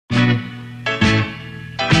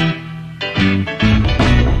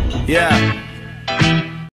Yeah.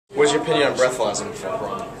 What's your opinion on breathalyzing before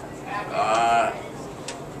prom?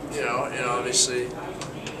 Obviously,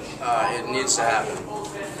 it needs to happen.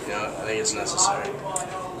 I think it's necessary.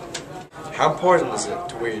 How important is it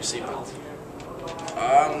to wear your seatbelt?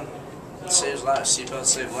 It saves lives. Seatbelts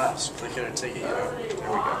save lives. Click it or take it, There we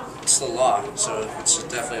go. It's the law, so it's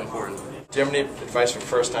definitely important. Do you have any advice for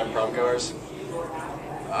first-time prom goers?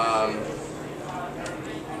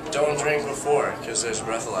 Don't drink before, because there's a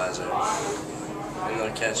breathalyzer, and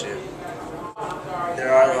they'll catch you.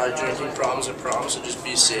 There are a lot of drinking problems at prom, so just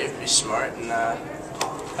be safe, be smart, and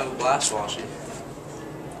have a blast, Walshy.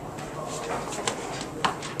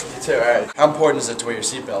 You too, alright. How important is it to wear your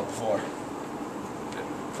seatbelt before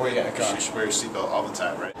you get in a car? You should wear your seatbelt all the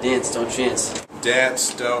time, right? Dance, don't chance.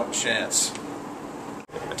 Dance, don't chance.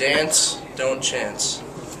 Dance, don't chance.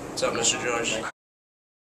 What's up, Mr. George?